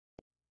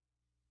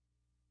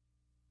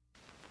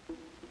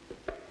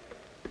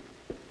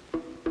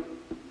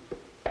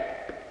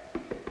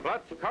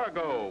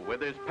Cargo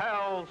with his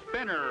pals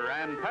Spinner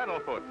and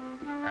Paddlefoot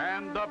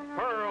and the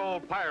Pearl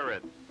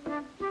Pirates.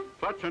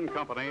 Clutch and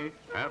Company,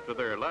 after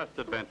their last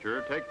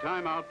adventure, take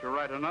time out to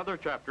write another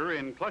chapter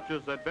in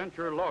Clutch's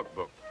adventure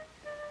logbook.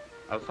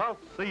 A South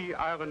Sea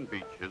island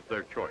beach is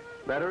their choice.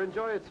 Better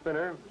enjoy it,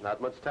 Spinner.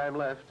 Not much time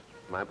left.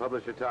 My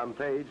publisher, Tom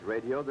Page,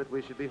 radioed that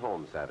we should be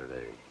home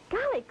Saturday.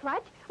 Golly,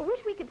 Clutch, I wish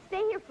we could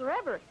stay here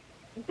forever.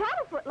 And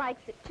Paddlefoot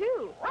likes it,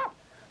 too.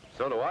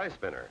 So do I,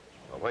 Spinner.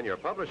 But when your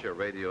publisher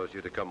radios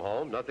you to come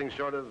home, nothing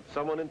short of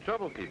someone in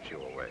trouble keeps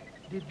you away.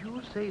 Did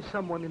you say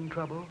someone in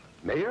trouble?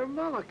 Mayor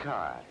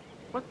Malachi.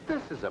 But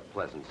this is a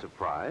pleasant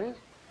surprise.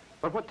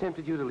 But what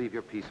tempted you to leave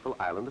your peaceful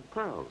island of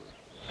pearls?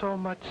 So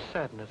much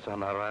sadness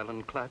on our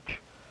island, Clutch.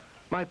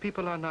 My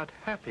people are not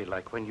happy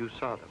like when you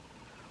saw them.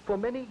 For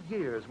many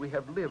years, we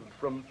have lived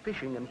from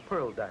fishing and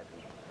pearl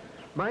diving.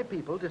 My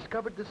people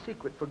discovered the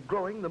secret for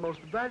growing the most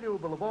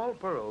valuable of all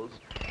pearls,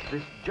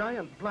 this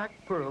giant black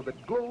pearl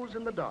that glows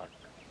in the dark.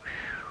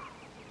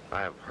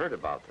 I have heard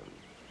about them.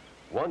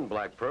 One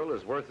black pearl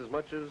is worth as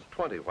much as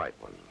 20 white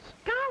ones.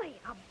 Golly,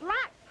 a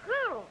black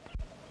pearl.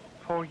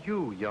 For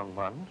you, young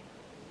one,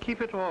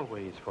 keep it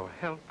always for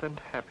health and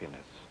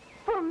happiness.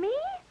 For me?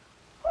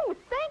 Oh,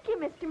 thank you,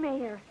 Mr.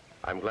 Mayor.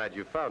 I'm glad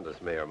you found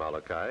us, Mayor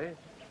Malachi.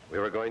 We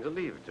were going to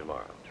leave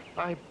tomorrow.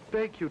 I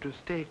beg you to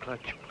stay,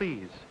 Clutch,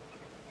 please.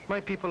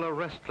 My people are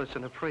restless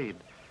and afraid.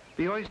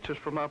 The oysters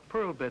from our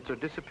pearl beds are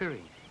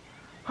disappearing.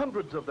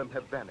 Hundreds of them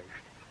have vanished.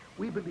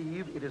 We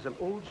believe it is an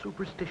old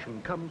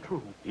superstition come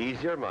true.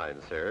 Ease your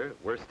mind, sir.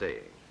 We're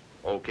staying.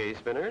 Okay,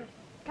 Spinner?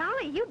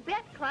 Golly, you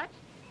bet, Clutch.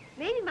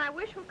 Maybe my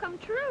wish will come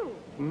true.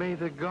 May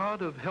the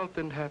God of health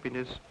and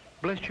happiness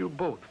bless you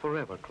both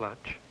forever,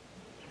 Clutch.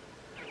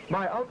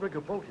 My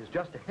outrigger boat is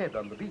just ahead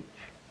on the beach.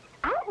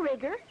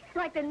 Outrigger?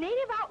 Like the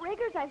native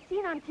outriggers I've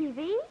seen on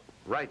TV?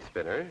 Right,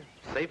 Spinner.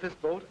 Safest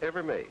boat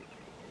ever made.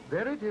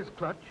 There it is,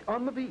 Clutch,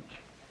 on the beach.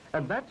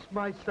 And that's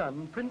my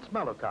son, Prince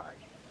Malachi.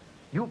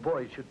 You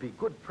boys should be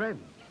good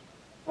friends.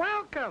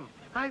 Welcome.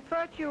 I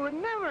thought you would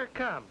never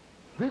come.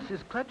 This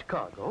is Clutch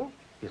Cargo,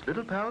 his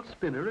little pals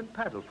Spinner and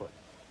Paddlefoot.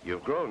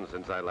 You've grown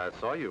since I last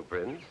saw you,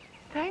 Prince.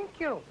 Thank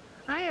you.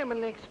 I am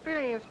an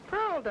experienced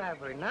pearl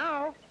diver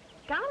now.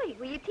 Golly,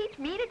 will you teach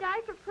me to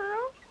dive for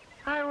pearls?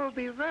 I will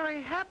be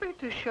very happy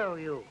to show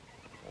you.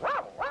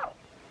 Wow, wow.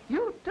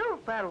 You too,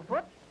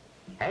 Paddlefoot.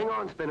 Hang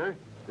on, Spinner.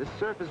 This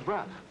surf is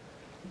rough.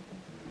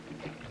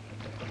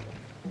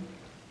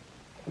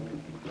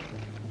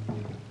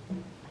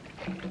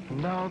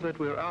 Now that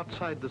we're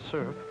outside the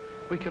surf,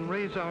 we can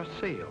raise our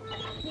sails.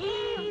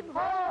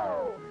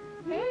 Heave-ho!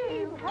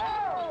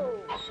 Heave-ho!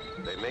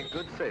 They make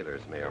good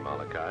sailors, Mayor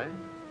Malachi.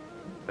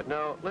 But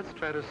now, let's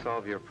try to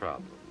solve your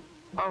problem.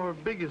 Our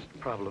biggest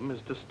problem is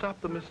to stop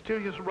the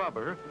mysterious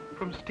robber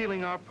from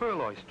stealing our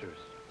pearl oysters.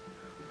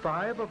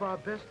 5 of our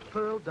best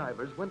pearl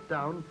divers went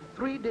down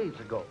 3 days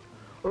ago.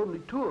 Only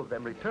 2 of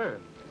them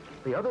returned.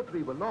 The other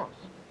 3 were lost.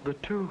 The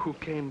 2 who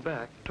came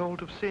back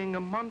told of seeing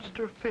a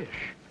monster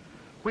fish.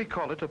 We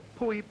call it a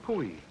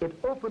pui-pui. It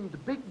opened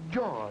big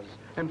jaws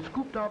and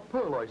scooped out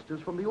pearl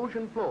oysters from the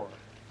ocean floor.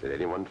 Did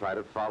anyone try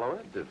to follow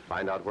it, to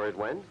find out where it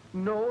went?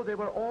 No, they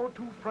were all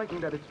too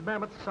frightened at its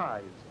mammoth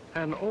size.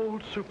 An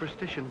old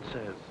superstition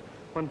says,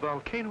 when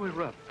volcano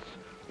erupts,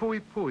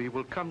 pui-pui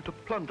will come to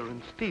plunder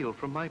and steal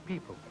from my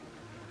people.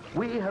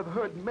 We have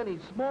heard many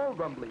small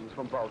rumblings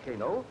from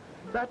volcano.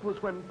 That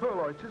was when pearl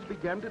oysters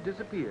began to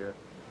disappear.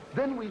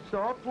 Then we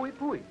saw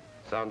pui-pui.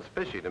 Sounds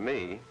fishy to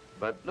me,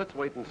 but let's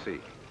wait and see.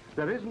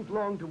 There isn't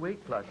long to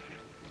wait, Clutch.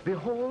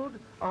 Behold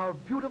our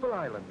beautiful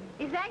island.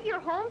 Is that your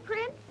home,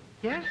 Prince?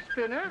 Yes,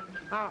 Spinner.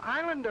 Our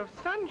island of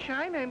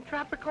sunshine and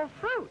tropical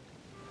fruit.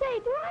 Say,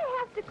 do I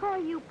have to call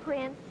you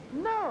Prince?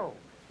 No,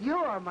 you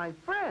are my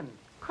friend.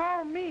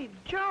 Call me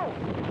Joe.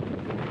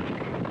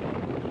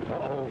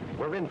 Uh-oh,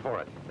 we're in for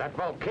it. That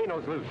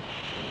volcano's loose.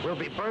 We'll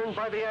be burned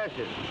by the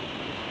ashes.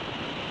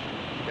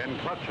 Can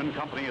Clutch and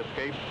Company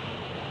escape?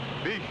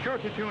 Be sure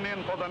to tune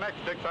in for the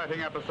next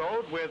exciting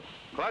episode with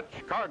Clutch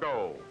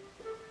Cargo.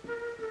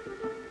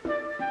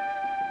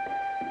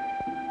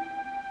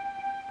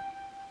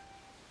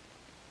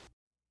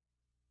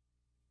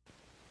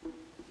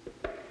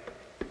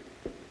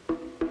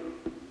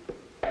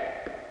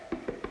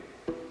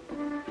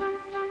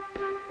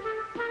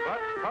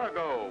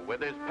 Cargo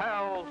with his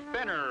pals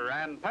Spinner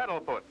and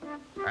Paddlefoot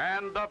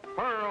and the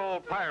Pearl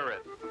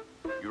Pirates.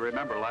 You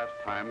remember last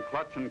time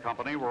Clutch and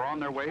Company were on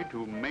their way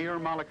to Mayor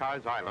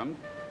Malachi's island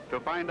to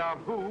find out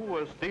who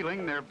was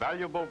stealing their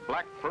valuable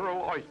black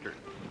pearl oysters.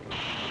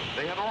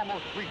 They had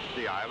almost reached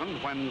the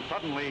island when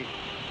suddenly...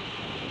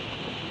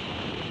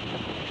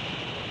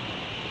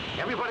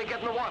 Everybody get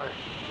in the water.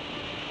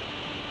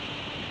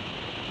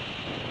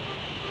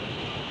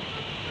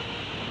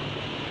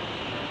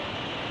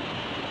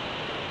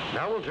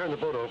 Now we'll turn the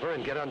boat over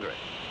and get under it.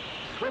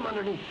 Swim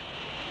underneath.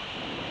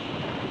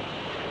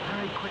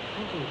 Hurry, quit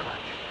thinking, Clutch.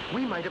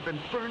 We might have been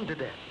burned to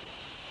death.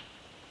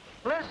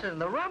 Listen,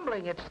 the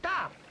rumbling, it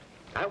stopped.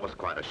 That was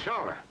quite a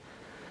shower.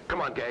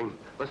 Come on, gang.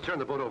 Let's turn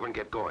the boat over and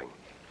get going.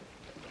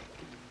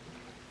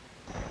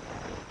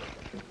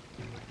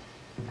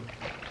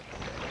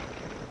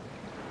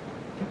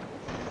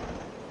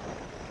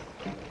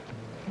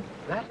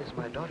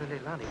 my daughter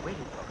Leilani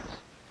waiting for us.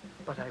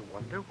 But I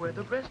wonder where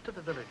the rest of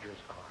the villagers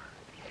are.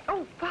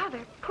 Oh,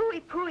 Father,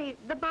 Pooey,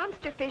 the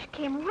monster fish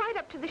came right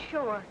up to the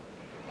shore.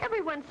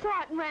 Everyone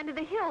saw it and ran to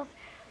the hills.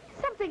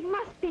 Something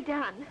must be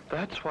done.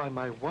 That's why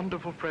my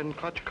wonderful friend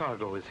Clutch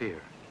Cargo is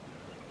here.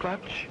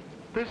 Clutch,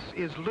 this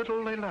is little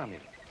Leilani,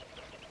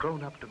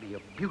 grown up to be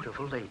a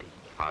beautiful lady.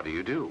 How do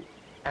you do?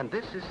 And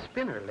this is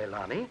Spinner,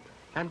 Leilani,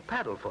 and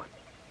Paddlefoot.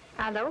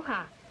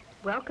 Aloha.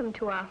 Welcome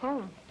to our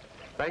home.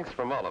 Thanks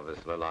from all of us,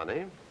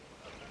 Leilani.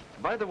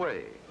 By the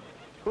way,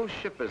 whose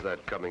ship is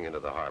that coming into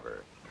the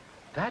harbor?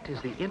 That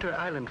is the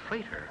inter-island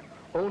freighter,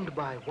 owned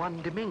by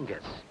Juan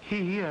Dominguez.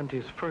 He and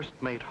his first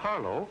mate,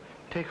 Harlow,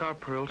 take our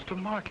pearls to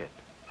market.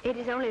 It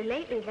is only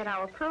lately that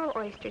our pearl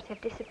oysters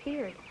have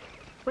disappeared.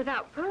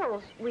 Without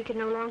pearls, we can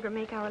no longer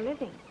make our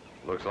living.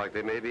 Looks like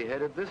they may be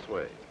headed this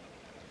way.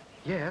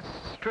 Yes,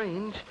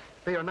 strange.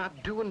 They are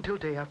not due until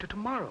day after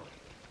tomorrow.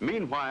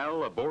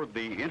 Meanwhile, aboard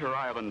the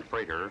inter-island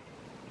freighter,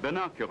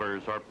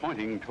 binoculars are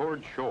pointing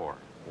toward shore.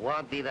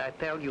 What did I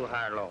tell you,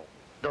 Harlow?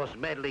 Those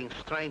meddling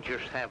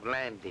strangers have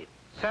landed.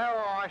 So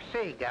I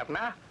see,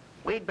 Governor.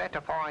 We'd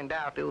better find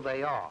out who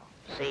they are.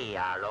 See,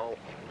 Harlow,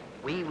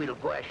 we will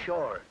go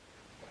ashore.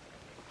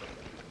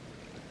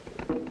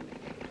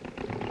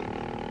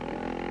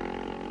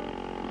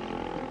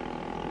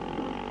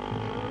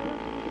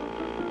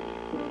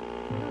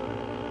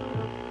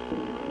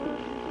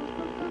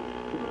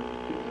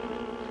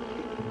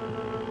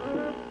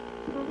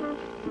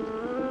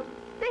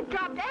 They've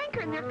dropped anchor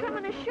and they're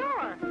coming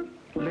ashore.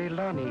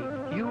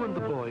 Leilani, you and the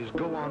boys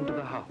go on to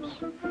the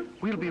house.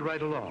 We'll be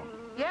right along.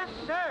 Yes,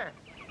 sir.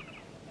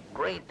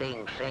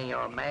 Greetings,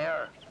 Senor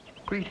Mayor.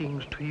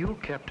 Greetings to you,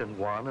 Captain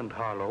Juan and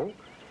Harlow.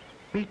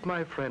 Meet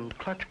my friend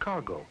Clutch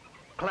Cargo.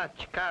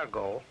 Clutch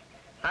Cargo.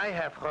 I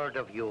have heard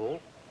of you.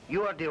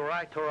 You are the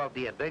writer of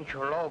the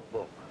adventure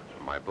logbook.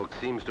 My book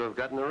seems to have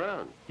gotten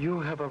around. You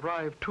have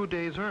arrived 2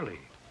 days early.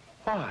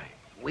 Why?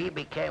 We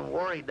became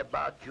worried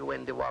about you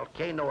when the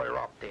volcano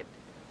erupted.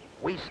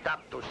 We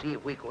stopped to see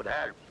if we could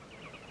help.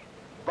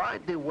 By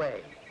the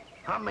way,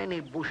 how many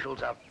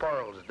bushels of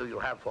pearls do you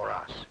have for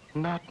us?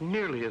 Not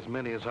nearly as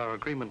many as our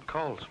agreement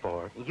calls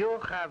for. You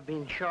have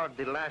been short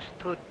the last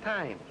 2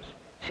 times.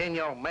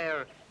 Senor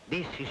Mayor,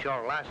 this is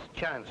your last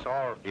chance,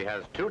 or... He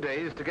has 2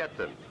 days to get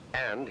them,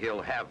 and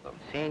he'll have them.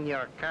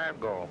 Senor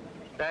Cargo,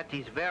 that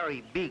is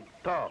very big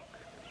talk.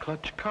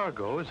 Clutch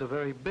Cargo is a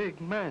very big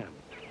man.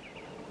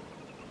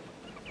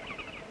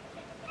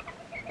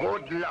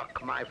 Good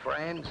luck, my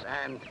friends,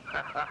 and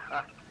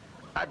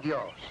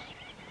adios.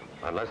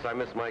 Unless I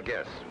miss my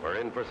guess, we're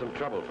in for some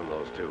trouble from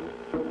those two.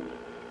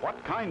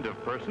 What kind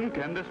of person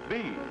can this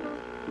be?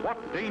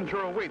 What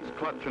danger awaits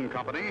Clutch and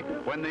Company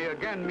when they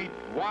again meet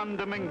Juan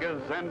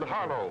Dominguez and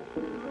Harlow?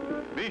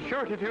 Be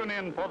sure to tune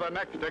in for the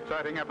next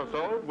exciting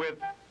episode with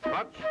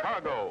Clutch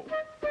Cargo.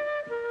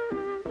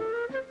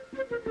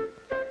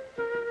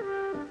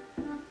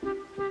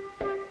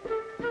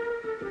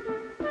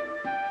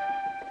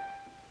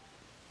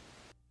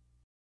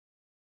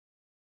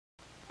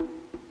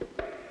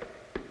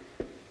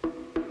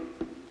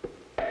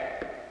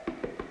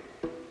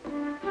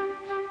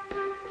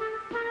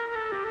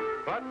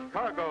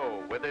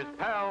 Cargo with his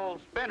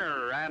pals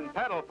Spinner and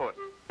Paddlefoot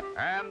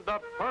and the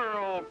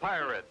Pearl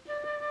Pirates.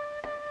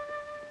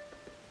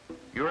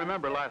 You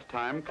remember last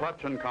time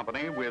Clutch and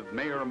Company with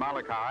Mayor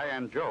Malachi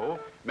and Joe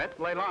met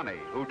Leilani,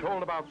 who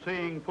told about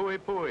seeing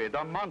Pui,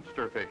 the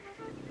monster fish.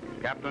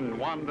 Captain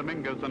Juan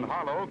Dominguez and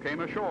Harlow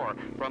came ashore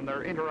from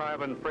their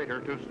inter-island freighter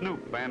to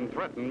snoop and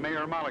threaten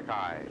Mayor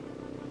Malachi.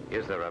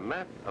 Is there a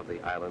map of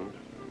the island?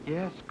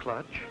 Yes,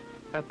 Clutch.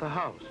 At the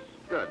house.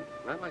 Good.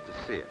 I'd like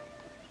to see it.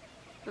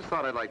 Just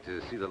thought I'd like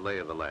to see the lay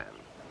of the land.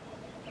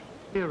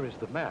 Here is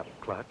the map,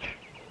 Clutch.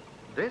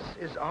 This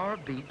is our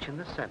beach in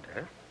the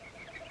center.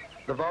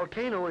 The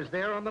volcano is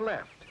there on the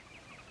left.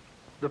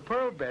 The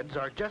pearl beds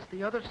are just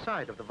the other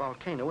side of the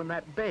volcano in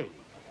that bay.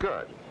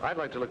 Good. I'd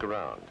like to look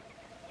around.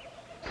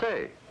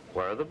 Say,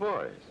 where are the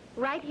boys?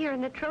 Right here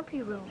in the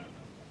trophy room.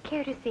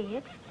 Care to see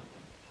it?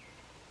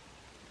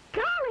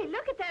 Golly,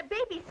 look at that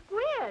baby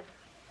squid.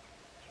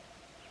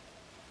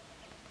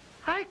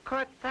 I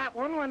caught that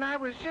one when I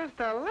was just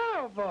a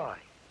little boy.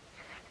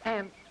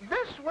 And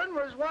this one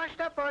was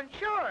washed up on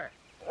shore.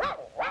 Whoa,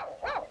 whoa,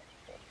 whoa.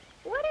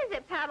 What is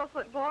it,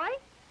 Paddlefoot boy?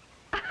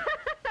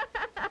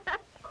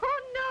 Oh,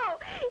 no.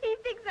 He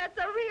thinks that's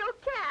a real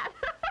cat.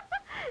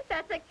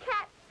 That's a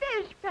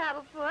catfish,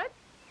 Paddlefoot.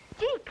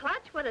 Gee,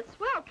 Clutch, what a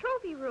swell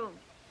trophy room.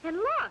 And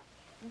look,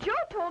 Joe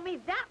told me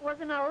that was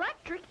an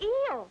electric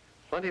eel.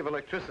 Plenty of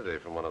electricity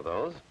from one of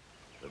those.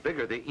 The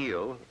bigger the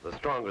eel, the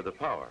stronger the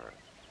power.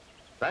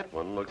 That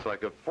one looks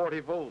like a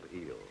 40-volt eel.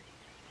 You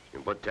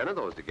can put 10 of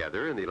those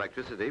together and the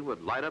electricity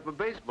would light up a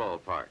baseball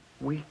park.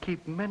 We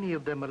keep many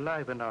of them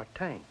alive in our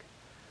tank.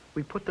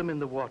 We put them in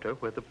the water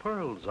where the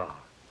pearls are.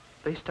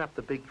 They stop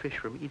the big fish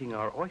from eating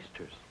our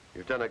oysters.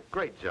 You've done a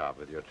great job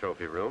with your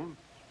trophy room,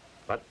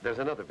 but there's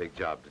another big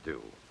job to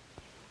do.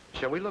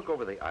 Shall we look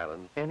over the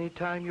island?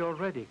 Anytime you're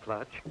ready,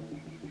 Clutch.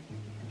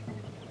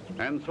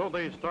 And so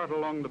they start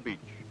along the beach,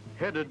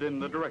 headed in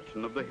the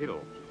direction of the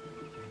hill.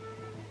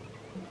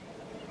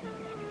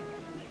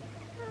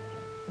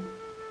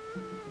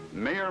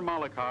 Mayor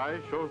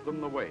Malachi shows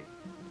them the way,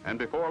 and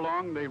before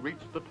long they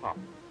reach the top.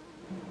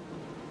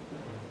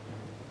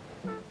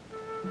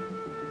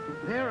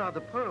 There are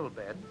the pearl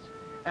beds,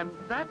 and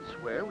that's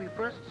where we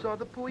first saw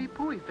the pui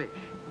fish.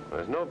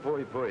 There's no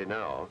pui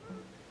now.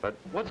 But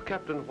what's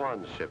Captain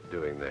Juan's ship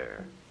doing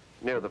there,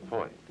 near the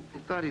point? He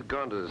thought he'd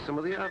gone to some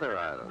of the other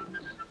islands.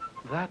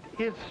 That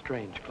is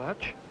strange,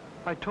 Clutch.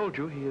 I told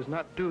you he is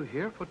not due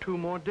here for 2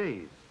 more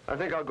days. I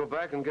think I'll go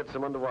back and get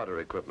some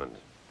underwater equipment.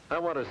 I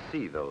want to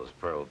see those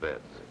pearl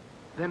beds.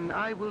 Then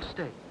I will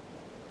stay.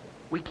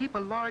 We keep a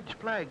large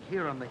flag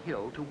here on the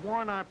hill to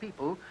warn our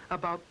people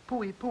about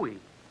pui.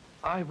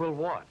 I will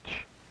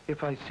watch.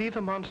 If I see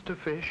the monster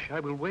fish, I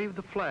will wave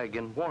the flag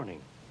in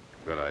warning.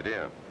 Good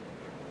idea.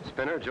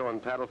 Spinner, Joe,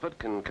 and Paddlefoot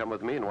can come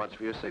with me and watch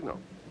for your signal.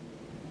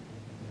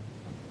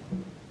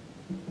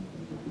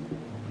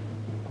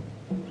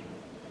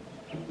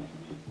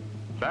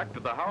 Back to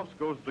the house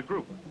goes the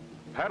group.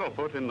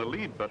 Paddlefoot in the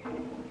lead, but...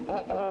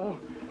 Uh-oh,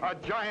 a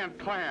giant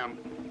clam.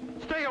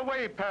 Stay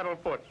away,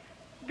 Paddlefoot.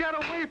 Get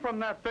away from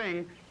that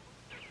thing.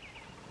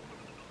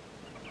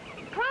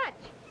 Clutch,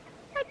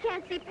 I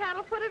can't see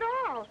Paddlefoot at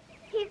all.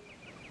 He's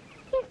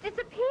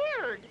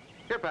disappeared.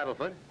 Here,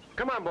 Paddlefoot.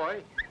 Come on,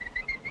 boy.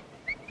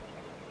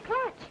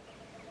 Clutch,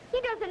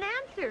 he doesn't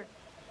answer.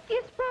 Do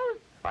you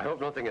suppose... I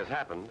hope nothing has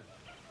happened.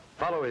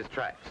 Follow his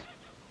tracks.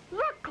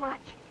 Look, Clutch,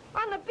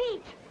 on the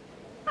beach.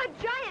 A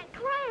giant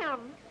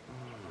clam.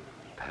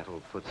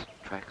 Paddlefoot's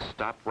tracks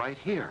stop right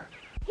here.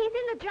 He's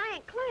in the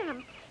giant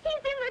clam. He's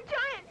in the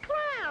giant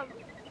clam.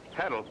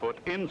 Paddlefoot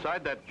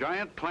inside that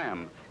giant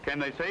clam. Can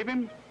they save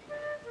him?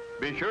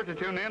 Be sure to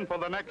tune in for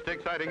the next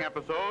exciting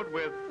episode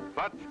with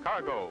Clutch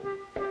Cargo.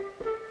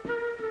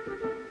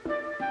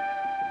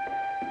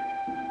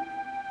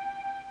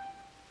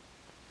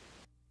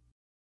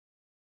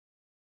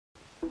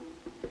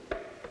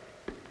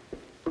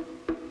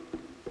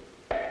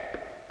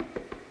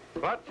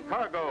 Clutch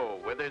Cargo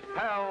with his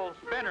pals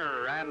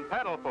Spinner and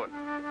Paddlefoot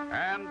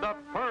and the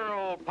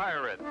Pearl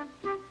Pirates.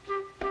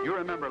 You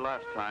remember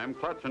last time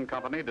Clutch and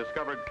Company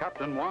discovered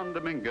Captain Juan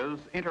Dominguez's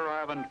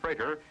inter-island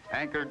freighter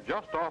anchored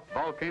just off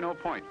Volcano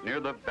Point near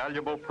the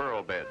valuable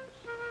pearl beds.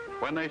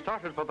 When they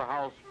started for the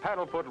house,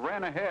 Paddlefoot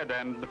ran ahead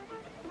and...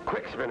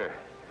 Quick, Spinner.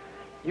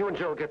 You and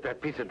Joe get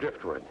that piece of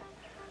driftwood.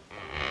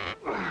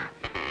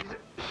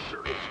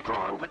 Sure it's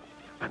strong,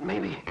 but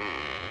maybe...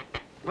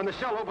 When the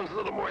shell opens a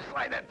little more,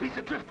 slide that piece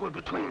of driftwood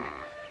between.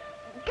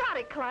 Got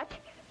it, Clutch.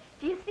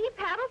 Do you see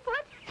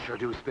Paddlefoot? Sure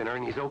do, Spinner,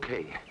 and he's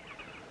okay.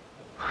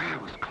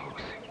 That was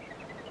close.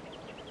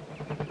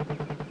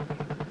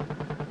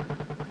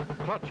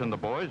 Clutch and the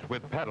boys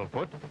with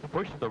Paddlefoot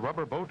pushed the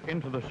rubber boat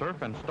into the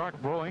surf and start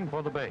rowing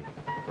for the bay.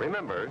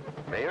 Remember,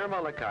 Mayor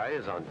Malachi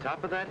is on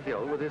top of that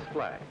hill with his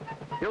flag.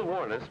 He'll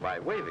warn us by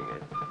waving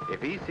it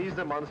if he sees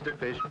the monster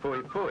fish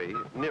pui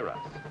near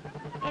us.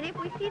 And if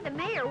we see the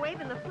mayor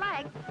waving the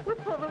flag, we'll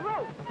pull the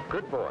rope.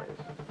 Good boys.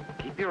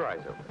 Keep your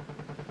eyes open.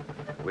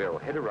 We'll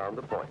head around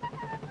the point.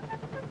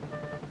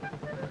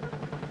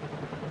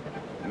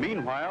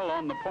 Meanwhile,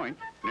 on the point,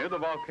 near the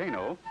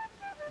volcano...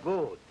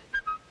 Good.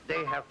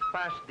 They have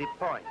passed the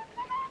point.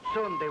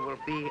 Soon they will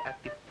be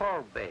at the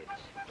pearl beds.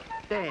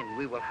 Then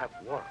we will have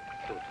work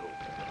to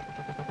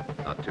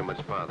do. Not too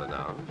much farther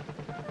now.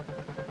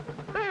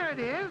 There it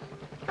is.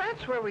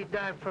 That's where we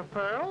dive for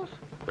pearls.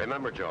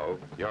 Remember, Joe,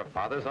 your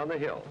father's on the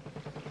hill.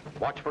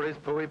 Watch for his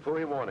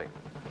pui warning.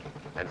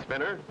 And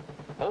Spinner,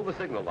 hold the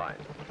signal line.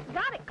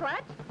 Got it,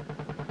 Clutch.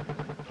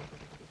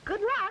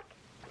 Good luck.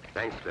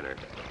 Thanks, Spinner.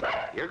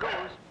 Here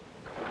goes.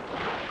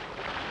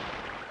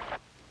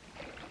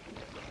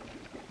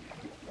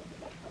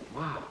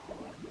 Wow.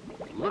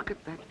 Look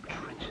at that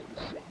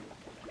trenchance.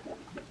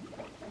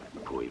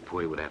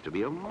 Pui would have to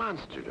be a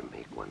monster to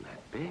make one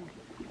that big.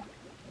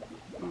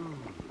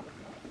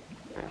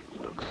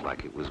 That looks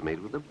like it was made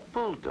with a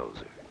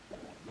bulldozer.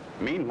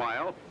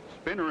 Meanwhile,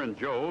 Spinner and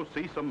Joe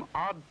see some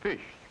odd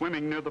fish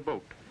swimming near the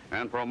boat,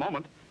 and for a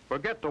moment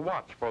forget to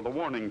watch for the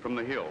warning from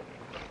the hill.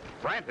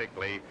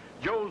 Frantically,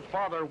 Joe's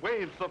father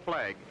waves the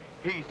flag.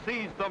 He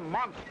sees the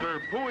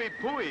monster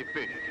pui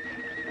fish.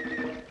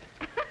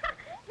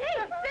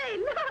 Hey,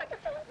 look!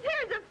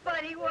 There's a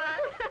funny one.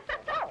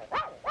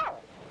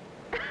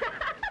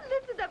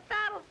 Listen to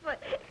Paddlefoot.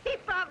 He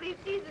probably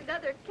sees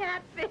another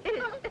catfish.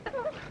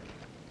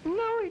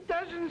 No, he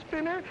doesn't,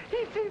 Spinner.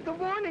 He sees the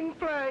warning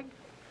flag.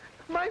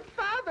 My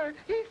father,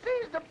 he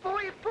sees the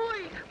pui.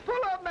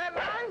 Pull on that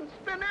line,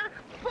 Spinner.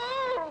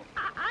 Pull!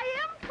 I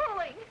am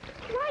pulling.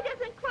 Why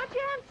doesn't Clutch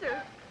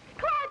answer?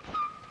 Clutch!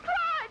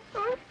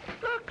 Oh,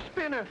 look,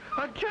 Spinner.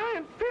 A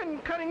giant fin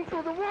cutting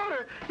through the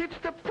water. It's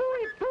the pui.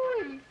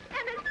 And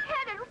it's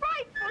headed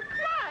right for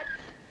Clutch.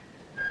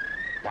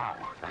 Wow,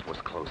 that was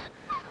close.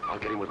 I'll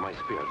get him with my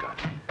spear gun.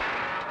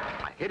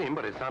 I hit him,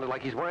 but it sounded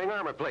like he's wearing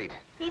armor plate.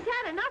 He's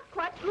had enough,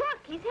 Clutch. Look,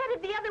 he's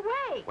headed the other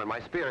way. When my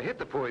spear hit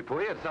the pui,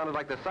 it sounded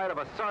like the side of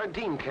a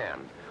sardine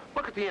can.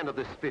 Look at the end of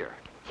this spear.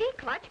 Gee,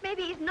 Clutch,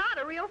 maybe he's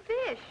not a real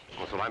fish.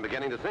 That's what I'm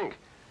beginning to think.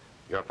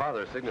 Your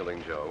father's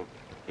signaling, Joe.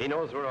 He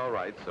knows we're all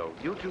right, so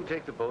you two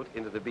take the boat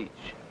into the beach.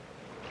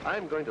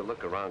 I'm going to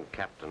look around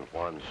Captain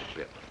Juan's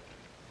ship.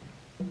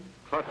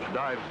 Clutch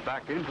dives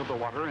back into the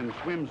water and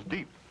swims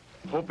deep,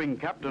 hoping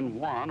Captain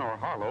Juan or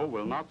Harlow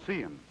will not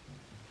see him.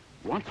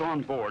 Once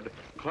on board,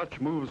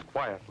 Clutch moves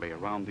quietly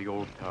around the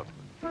old tub.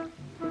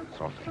 It's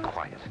awfully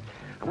quiet.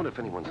 I wonder if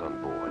anyone's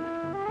on board.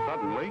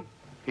 Suddenly,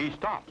 he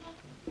stops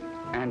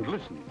and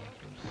listens.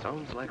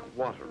 Sounds like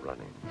water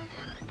running.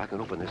 I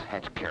can open this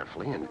hatch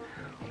carefully and...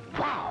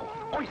 Wow!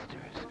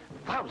 Oysters!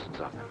 Thousands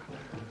of them.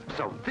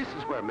 So this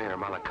is where Mayor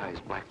Malachi's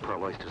black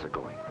pearl oysters are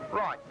going.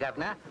 Right,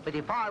 Governor. But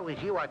if I was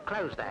you, I'd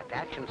close that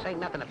hatch and say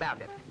nothing about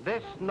it.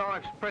 This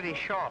knife's pretty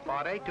sharp,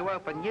 are they, to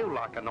open you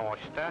like an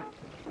oyster?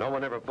 No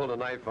one ever pulled a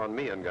knife on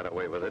me and got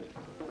away with it.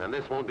 And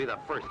this won't be the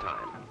first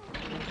time.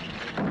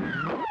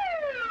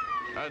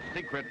 A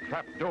secret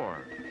trap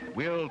door.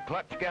 Will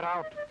Clutch get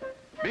out?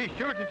 Be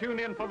sure to tune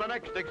in for the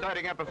next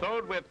exciting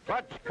episode with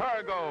Clutch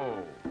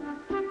Cargo.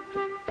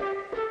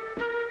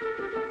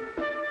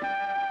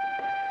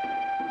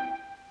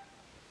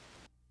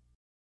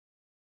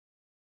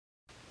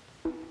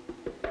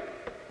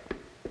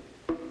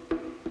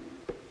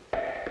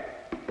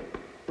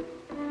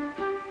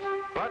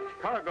 Clutch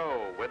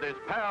Cargo with his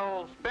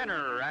pals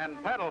Spinner and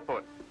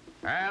Paddlefoot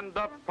and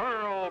the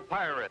Pearl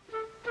Pirate.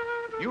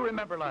 You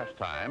remember last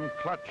time,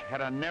 Clutch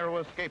had a narrow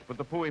escape with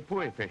the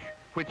pui fish,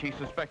 which he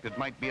suspected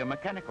might be a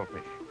mechanical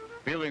fish.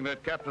 Feeling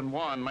that Captain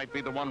Juan might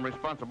be the one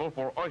responsible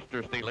for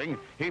oyster stealing,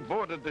 he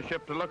boarded the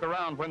ship to look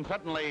around when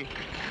suddenly...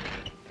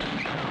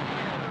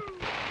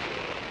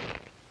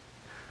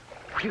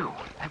 Phew,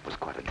 that was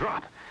quite a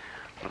drop.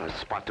 What a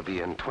spot to be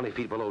in, 20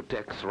 feet below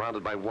deck,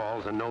 surrounded by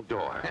walls and no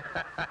door.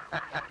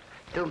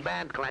 Too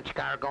bad, Clutch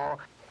Cargo.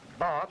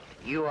 But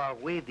you are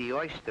with the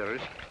oysters.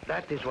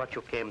 That is what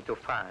you came to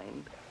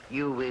find.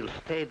 You will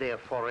stay there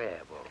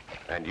forever.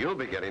 And you'll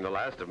be getting the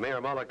last of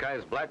Mayor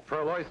Malachi's black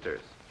pearl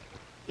oysters.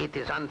 It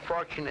is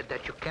unfortunate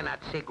that you cannot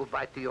say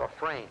goodbye to your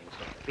friends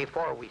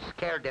before we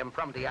scare them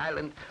from the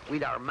island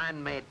with our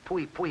man-made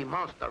pui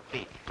monster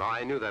fish. Oh,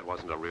 I knew that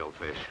wasn't a real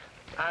fish.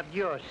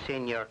 Adios,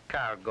 Senor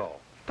Cargo.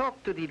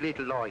 Talk to the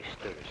little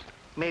oysters.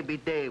 Maybe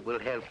they will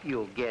help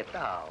you get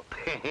out.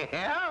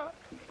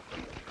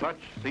 Clutch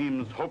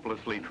seems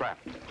hopelessly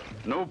trapped.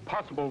 No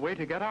possible way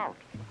to get out.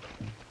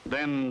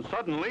 Then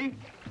suddenly...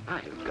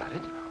 I've got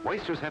it.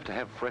 Oysters have to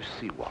have fresh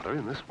seawater,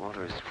 and this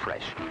water is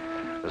fresh.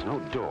 There's no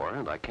door,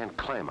 and I can't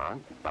climb out,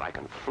 but I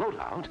can float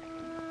out.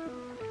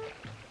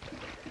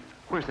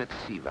 Where's that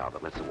sea valve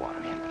that lets the water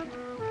in?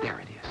 There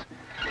it is.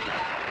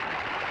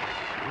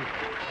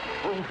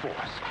 Full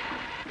force.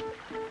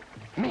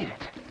 Made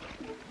it.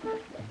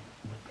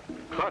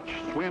 Clutch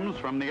swims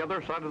from the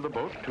other side of the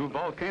boat to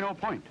Volcano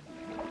Point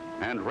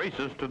and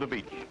races to the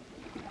beach.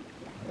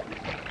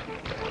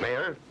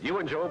 Mayor, you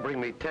and Joe bring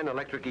me 10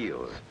 electric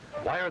eels.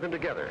 Wire them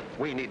together.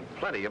 We need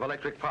plenty of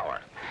electric power.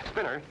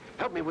 Spinner,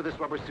 help me with this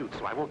rubber suit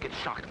so I won't get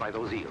shocked by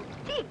those eels.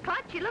 Gee,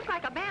 Clutch, you look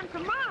like a man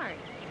from Mars.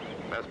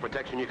 Best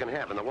protection you can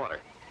have in the water.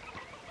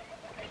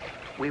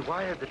 We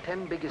wired the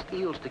 10 biggest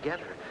eels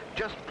together.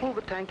 Just pull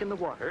the tank in the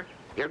water.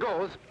 Here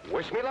goes.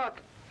 Wish me luck.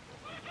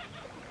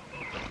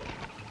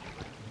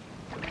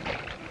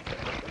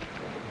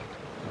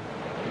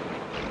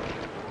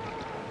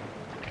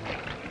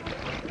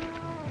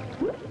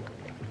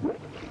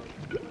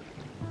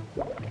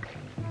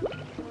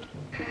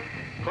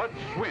 Clutch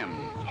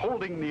swims,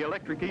 holding the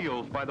electric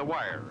eels by the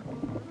wire.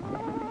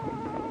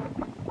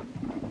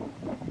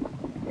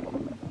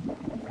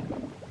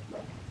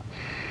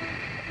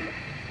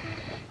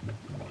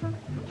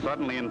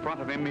 Suddenly in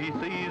front of him, he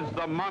sees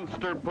the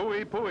monster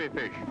pui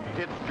fish,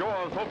 its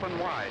jaws open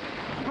wide,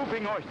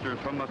 scooping oysters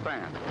from the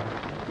sand.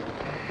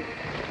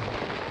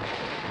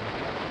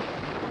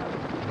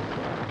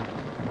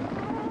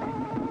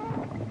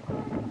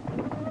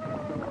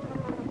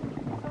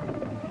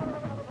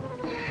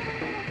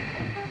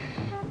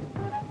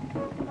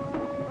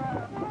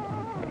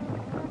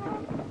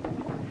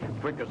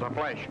 Quick as a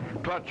flash,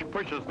 Clutch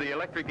pushes the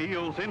electric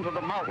eels into the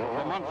mouth of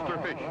the monster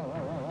fish.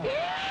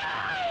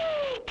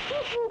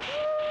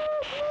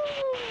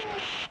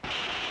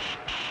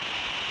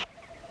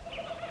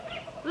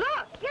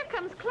 Look, here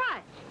comes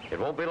Clutch. It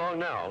won't be long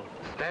now.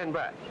 Stand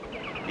back.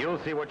 You'll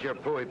see what your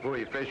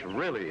pui fish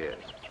really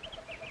is.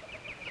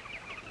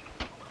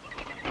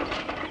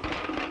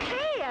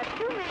 Hey, a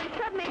two-man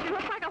tub makes it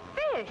look like a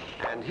fish.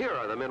 And here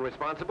are the men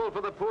responsible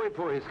for the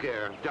pui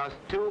scare. Just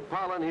 2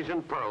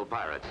 Polynesian pearl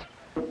pirates.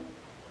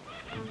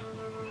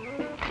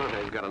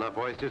 They've got enough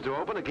oysters to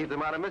open to keep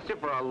them out of mischief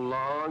for a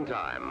long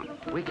time.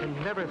 We can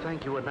never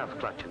thank you enough,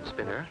 Clutch and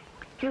Spinner.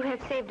 You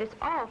have saved us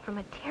all from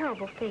a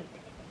terrible fate.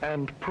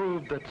 And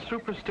proved that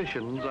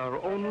superstitions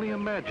are only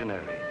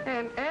imaginary.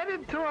 And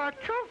added to our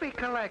trophy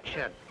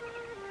collection.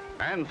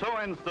 And so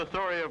ends the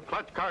story of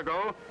Clutch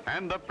Cargo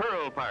and the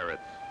Pearl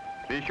Pirates.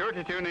 Be sure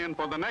to tune in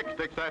for the next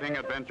exciting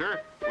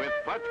adventure with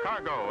Clutch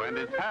Cargo and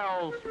his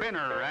pals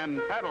Spinner and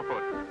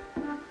Paddlefoot.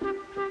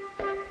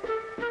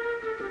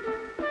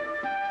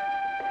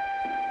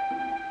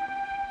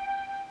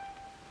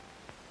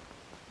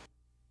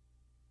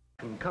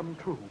 come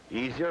true.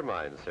 Ease your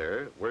mind,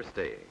 sir. We're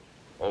staying.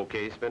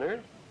 Okay, Spinner?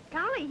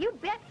 Golly, you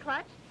bet,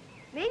 Clutch.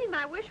 Maybe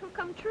my wish will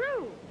come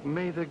true.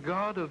 May the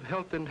God of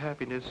health and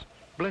happiness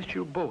bless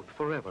you both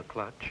forever,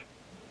 Clutch.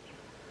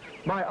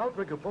 My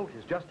outrigger boat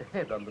is just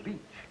ahead on the beach.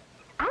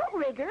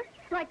 Outrigger?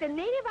 Like the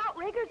native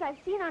outriggers I've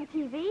seen on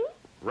TV?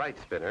 Right,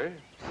 Spinner.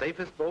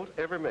 Safest boat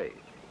ever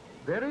made.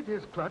 There it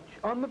is, Clutch,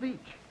 on the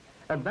beach.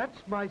 And that's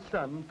my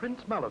son,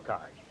 Prince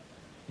Malachi.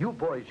 You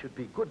boys should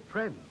be good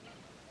friends.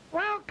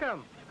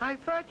 Welcome. I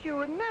thought you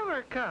would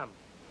never come.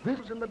 This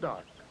is in the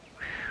dark.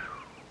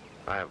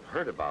 I have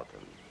heard about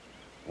them.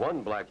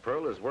 One black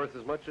pearl is worth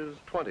as much as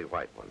 20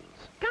 white ones.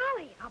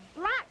 Golly, a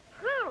black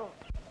pearl.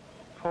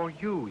 For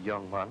you,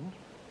 young one,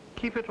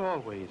 keep it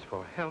always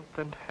for health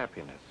and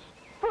happiness.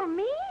 For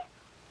me?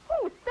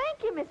 Oh,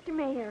 thank you, Mr.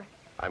 Mayor.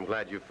 I'm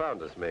glad you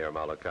found us, Mayor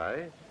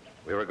Malachi.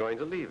 We were going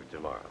to leave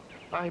tomorrow.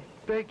 I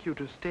beg you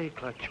to stay,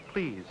 Clutch,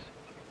 please.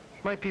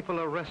 My people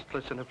are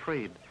restless and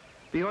afraid.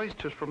 The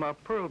oysters from our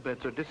pearl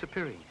beds are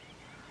disappearing.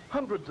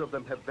 Hundreds of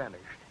them have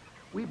vanished.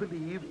 We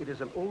believe it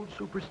is an old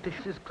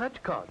superstitious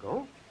Clutch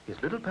cargo,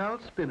 his little pal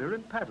Spinner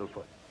and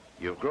Paddlefoot.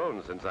 You've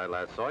grown since I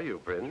last saw you,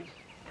 Prince.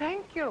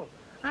 Thank you.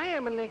 I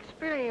am an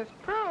experienced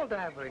pearl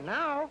diver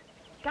now.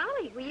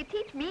 Golly, will you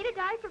teach me to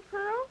dive for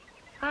pearls?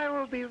 I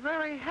will be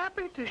very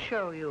happy to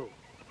show you.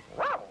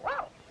 Wow,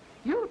 wow.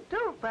 You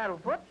too,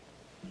 Paddlefoot.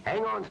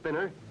 Hang on,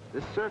 Spinner.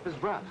 This surf is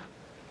rough.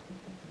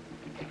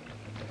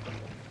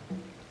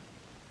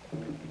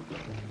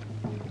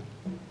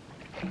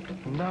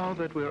 Now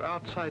that we're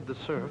outside the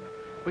surf,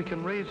 we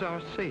can raise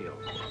our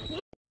sails.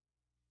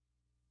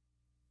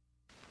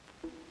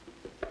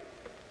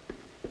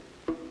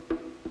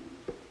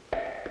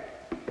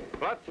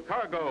 Clutch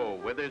Cargo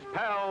with his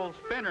pals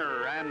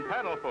Spinner and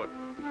Paddlefoot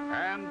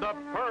and the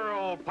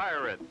Pearl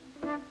Pirates.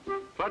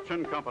 Clutch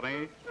and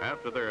Company,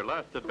 after their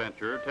last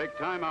adventure, take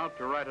time out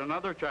to write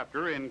another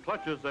chapter in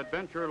Clutch's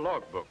adventure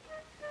logbook.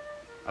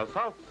 A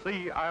South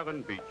Sea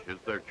island beach is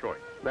their choice.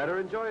 Better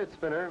enjoy it,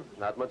 Spinner.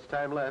 Not much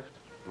time left.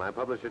 My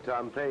publisher,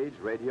 Tom Page,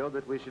 radioed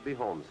that we should be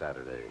home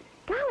Saturday.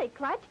 Golly,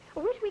 Clutch, I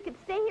wish we could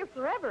stay here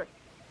forever.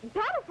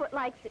 Paddlefoot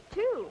likes it,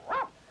 too.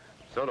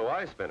 So do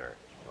I, Spinner.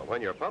 But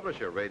when your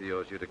publisher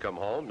radios you to come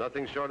home,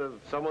 nothing short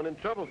of someone in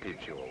trouble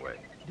keeps you away.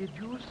 Did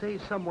you say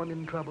someone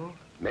in trouble?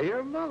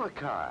 Mayor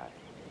Malachi.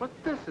 But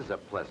this is a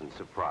pleasant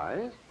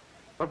surprise.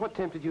 But what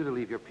tempted you to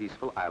leave your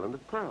peaceful island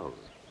of pearls?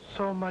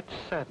 So much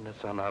sadness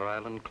on our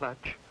island,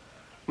 Clutch.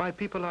 My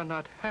people are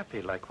not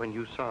happy like when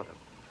you saw them.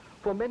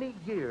 For many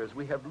years,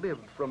 we have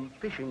lived from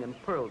fishing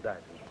and pearl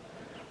diving.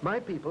 My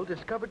people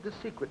discovered the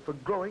secret for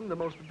growing the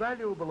most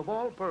valuable of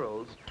all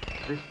pearls,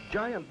 this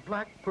giant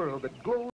black pearl that glows